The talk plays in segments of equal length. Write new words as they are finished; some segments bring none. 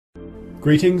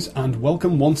Greetings and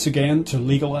welcome once again to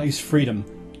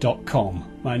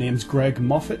legalisefreedom.com. My name's Greg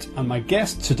Moffat and my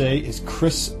guest today is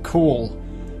Chris Cole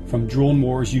from Drone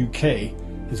Wars UK.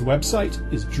 His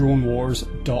website is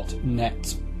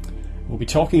dronewars.net. We'll be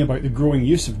talking about the growing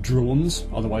use of drones,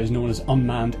 otherwise known as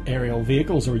unmanned aerial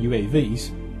vehicles or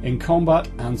UAVs, in combat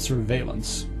and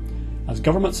surveillance. As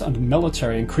governments and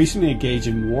military increasingly engage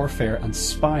in warfare and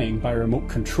spying by remote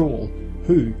control,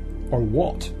 who or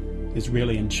what is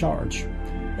really in charge?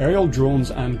 Aerial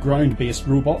drones and ground-based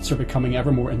robots are becoming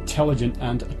ever more intelligent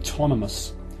and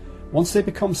autonomous. Once they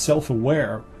become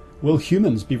self-aware, will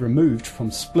humans be removed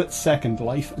from split-second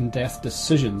life and death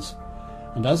decisions?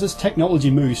 And as this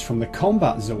technology moves from the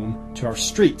combat zone to our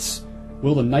streets,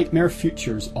 will the nightmare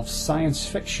futures of science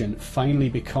fiction finally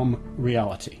become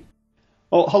reality?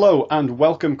 Well, hello and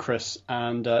welcome, Chris,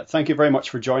 and thank you very much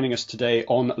for joining us today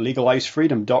on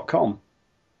legalisefreedom.com.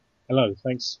 Hello,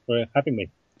 thanks for having me.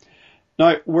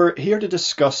 Now, we're here to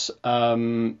discuss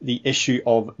the issue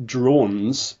of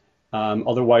drones,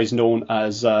 otherwise known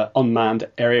as unmanned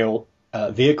aerial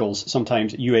vehicles,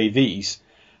 sometimes UAVs.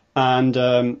 And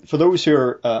for those who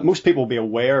are, most people will be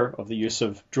aware of the use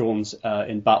of drones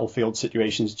in battlefield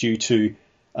situations due to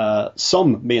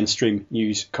some mainstream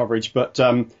news coverage. But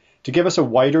to give us a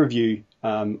wider view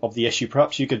of the issue,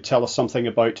 perhaps you could tell us something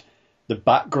about the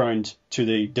background to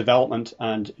the development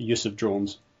and use of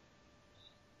drones.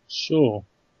 Sure.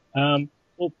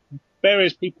 Well,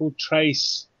 various people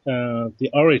trace the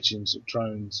origins of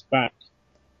drones back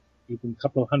even a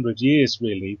couple of hundred years,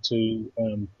 really, to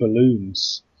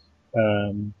balloons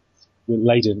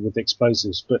laden with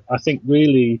explosives. But I think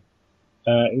really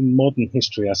in modern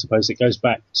history, I suppose it goes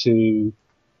back to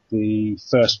the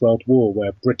First World War,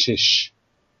 where British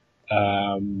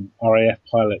RAF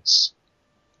pilots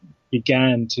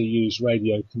began to use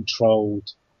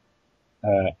radio-controlled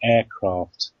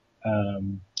aircraft.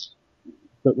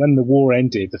 But when the war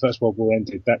ended, the First World War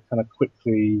ended, that kind of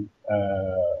quickly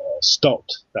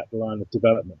stopped that line of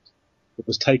development. It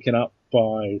was taken up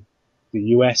by the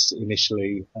US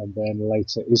initially and then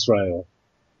later Israel.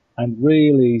 And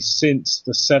really since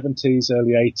the 70s,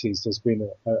 early 80s, there's been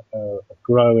a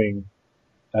growing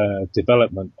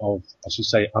development of, I should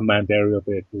say, unmanned aerial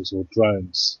vehicles or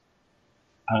drones.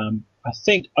 I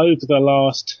think over the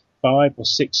last 5 or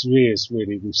 6 years,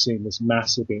 really, we've seen this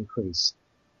massive increase.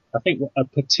 I think a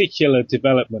particular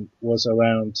development was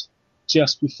around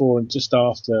just before and just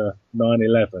after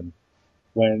 9/11,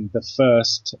 when the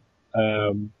first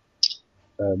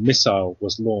missile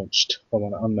was launched from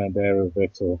an unmanned aerial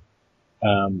vehicle.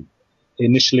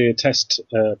 Initially, a test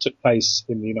took place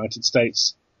in the United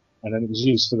States, and then it was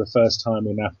used for the first time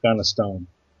in Afghanistan.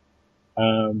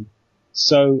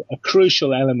 So a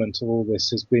crucial element of all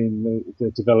this has been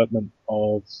the development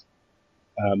of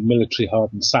military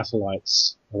hardened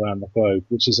satellites around the globe,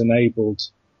 which has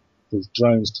enabled the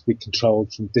drones to be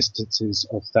controlled from distances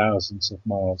of thousands of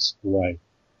miles away.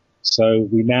 So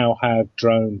we now have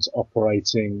drones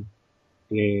operating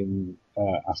in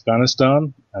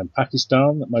Afghanistan and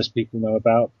Pakistan that most people know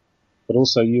about, but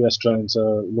also US drones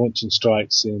are launching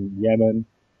strikes in Yemen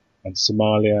and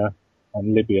Somalia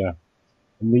and Libya.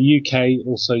 And the UK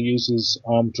also uses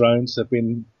armed drones. There have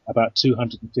been about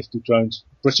 250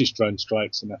 British drone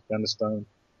strikes in Afghanistan,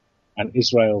 and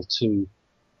Israel too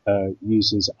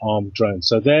uses armed drones.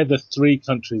 So they're the 3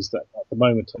 countries that at the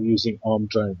moment are using armed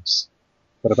drones.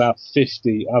 But about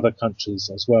 50 other countries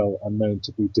as well are known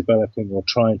to be developing or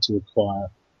trying to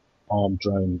acquire armed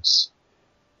drones.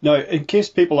 Now, in case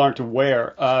people aren't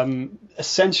aware,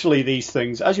 essentially these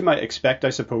things, as you might expect,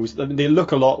 I suppose, they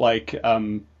look a lot like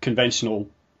conventional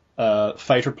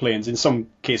fighter planes, in some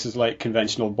cases like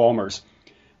conventional bombers.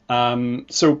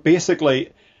 So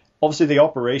basically, obviously the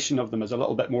operation of them is a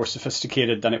little bit more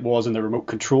sophisticated than it was in the remote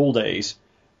control days.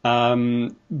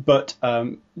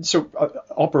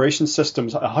 Operation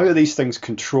systems, how are these things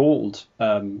controlled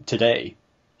today?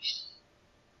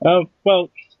 Well,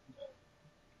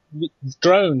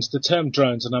 drones, the term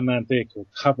drones, an unmanned vehicle,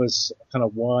 covers a kind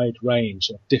of wide range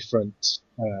of different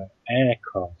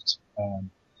aircraft.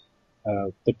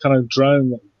 The kind of drone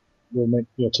that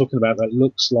you're talking about that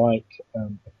looks like a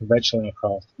conventional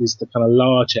aircraft is the kind of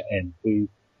larger end, the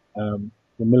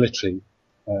military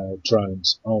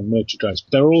drones, armed military drones.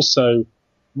 But there are also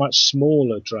much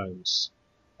smaller drones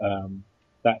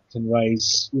that can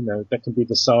raise, that can be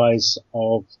the size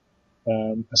of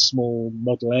a small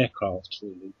model aircraft,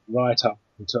 really, right up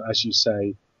until, as you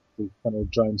say, the kind of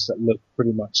drones that look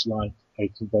pretty much like a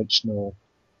conventional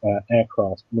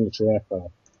aircraft, military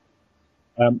aircraft.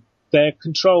 They're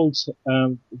controlled,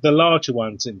 the larger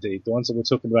ones indeed, the ones that we're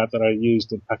talking about that are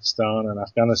used in Pakistan and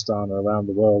Afghanistan and around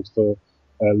the world for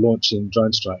launching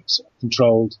drone strikes,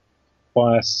 controlled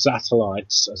via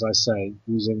satellites, as I say,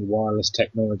 using wireless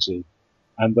technology.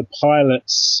 And the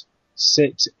pilots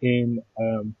sit in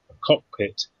a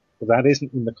cockpit, but that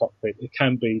isn't in the cockpit. It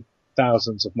can be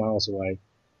thousands of miles away.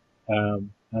 And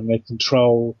they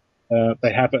control,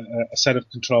 they have a set of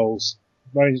controls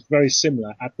very, very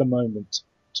similar at the moment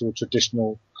to a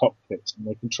traditional cockpit, and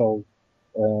they control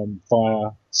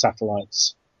via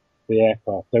satellites the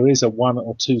aircraft. There is a 1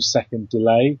 or 2 second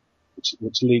delay,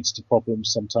 which leads to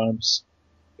problems sometimes,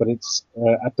 but it's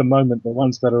at the moment the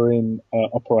ones that are in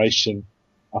operation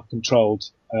are controlled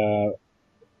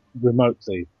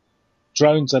remotely.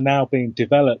 Drones are now being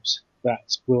developed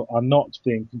that are not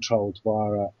being controlled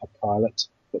via a pilot,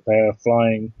 but they are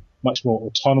flying much more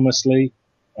autonomously.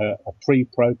 A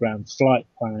pre-programmed flight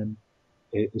plan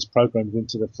is programmed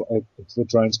into the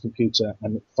drone's computer,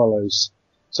 and it follows.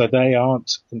 So they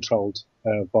aren't controlled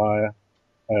via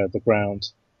the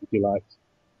ground, if you like.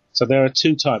 So there are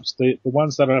 2 types. The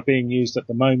ones that are being used at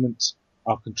the moment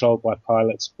are controlled by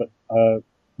pilots, but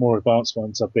more advanced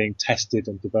ones are being tested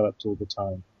and developed all the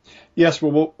time. Yes,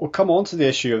 well, we'll come on to the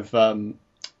issue of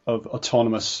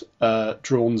autonomous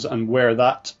drones and where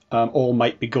that all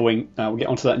might be going. We'll get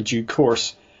onto that in due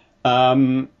course.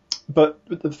 But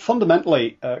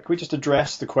fundamentally, can we just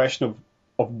address the question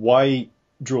of why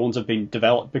drones have been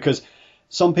developed? Because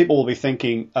some people will be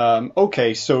thinking,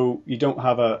 okay, so you don't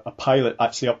have a pilot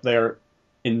actually up there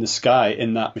in the sky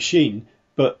in that machine.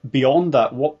 But beyond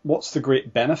that, what's the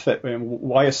great benefit? I mean,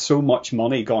 why has so much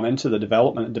money gone into the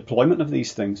development and deployment of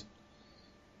these things?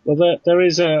 Well, there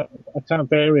is a kind of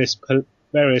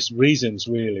various reasons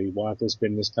really why there's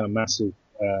been this kind of massive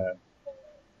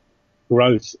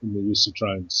growth in the use of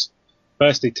drones.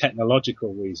 Firstly,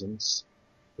 technological reasons,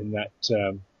 in that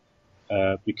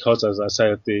because, as I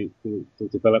say, of the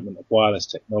development of wireless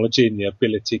technology and the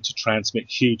ability to transmit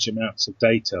huge amounts of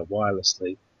data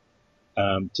wirelessly,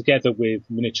 together with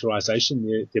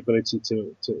miniaturization, the ability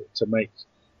to make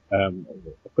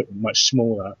equipment much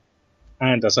smaller,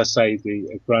 and, as I say,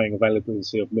 the growing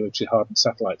availability of military hardened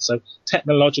satellites. So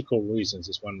technological reasons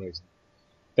is one reason.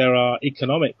 There are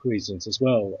economic reasons as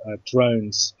well.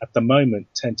 Drones at the moment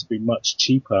tend to be much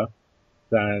cheaper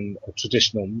than a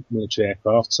traditional military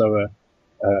aircraft. So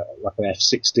like an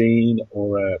F-16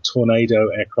 or a Tornado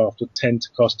aircraft would tend to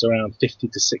cost around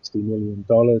 $50 to $60 million,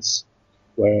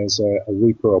 whereas a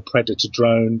Reaper or Predator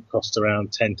drone costs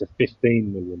around $10 to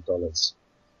 $15 million.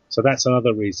 So that's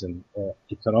another reason,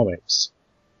 economics.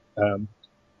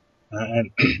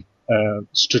 And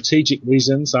strategic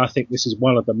reasons, I think this is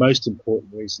one of the most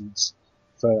important reasons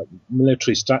for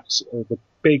military strategy. The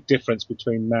big difference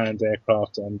between manned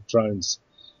aircraft and drones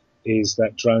is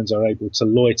that drones are able to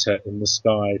loiter in the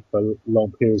sky for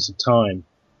long periods of time.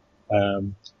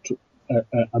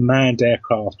 A manned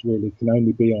aircraft really can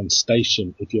only be on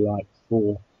station, if you like,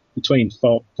 for between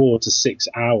 4 to 6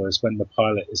 hours when the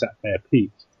pilot is at their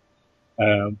peak.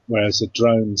 Whereas the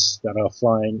drones that are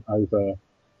flying over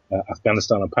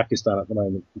Afghanistan and Pakistan at the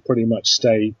moment can pretty much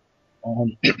stay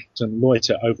on to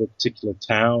loiter over a particular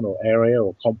town or area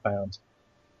or compound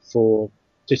for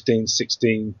 15,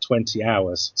 16, 20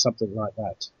 hours, something like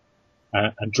that.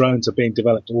 And drones are being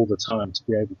developed all the time to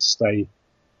be able to stay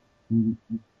in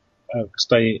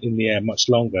the air much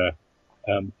longer.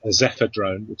 A Zephyr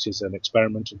drone, which is an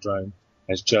experimental drone,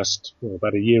 has just,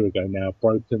 about a year ago now,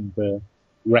 broken the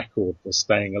record for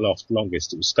staying aloft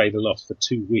longest. It was stayed aloft for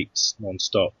 2 weeks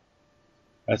non-stop.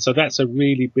 So that's a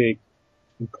really big,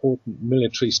 important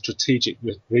military strategic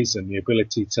reason, the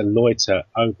ability to loiter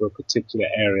over a particular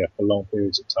area for long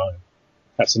periods of time.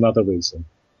 That's another reason.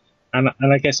 And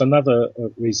I guess another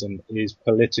reason is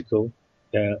political.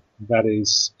 That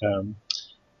is, in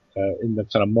the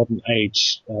kind of modern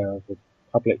age, the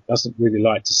public doesn't really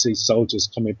like to see soldiers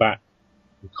coming back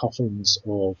in coffins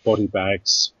or body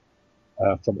bags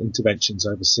from interventions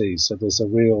overseas. So there's a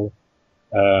real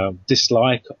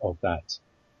dislike of that.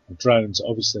 And drones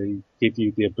obviously give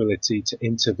you the ability to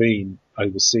intervene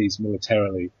overseas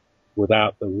militarily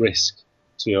without the risk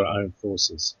to your own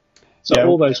forces. So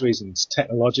all those reasons,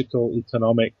 technological,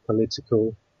 economic,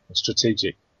 political, and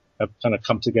strategic, have kind of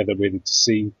come together really to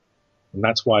see, and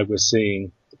that's why we're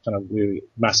seeing the kind of really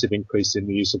massive increase in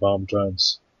the use of armed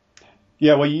drones.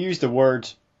 Yeah, well, you used the word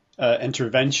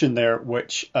intervention there,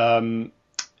 which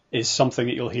is something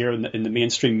that you'll hear in the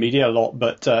mainstream media a lot,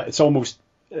 but it's almost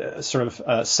sort of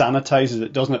sanitizes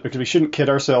it, doesn't it? Because we shouldn't kid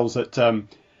ourselves that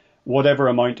whatever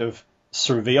amount of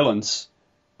surveillance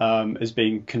is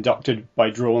being conducted by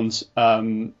drones,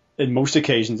 in most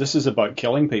occasions, this is about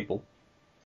killing people.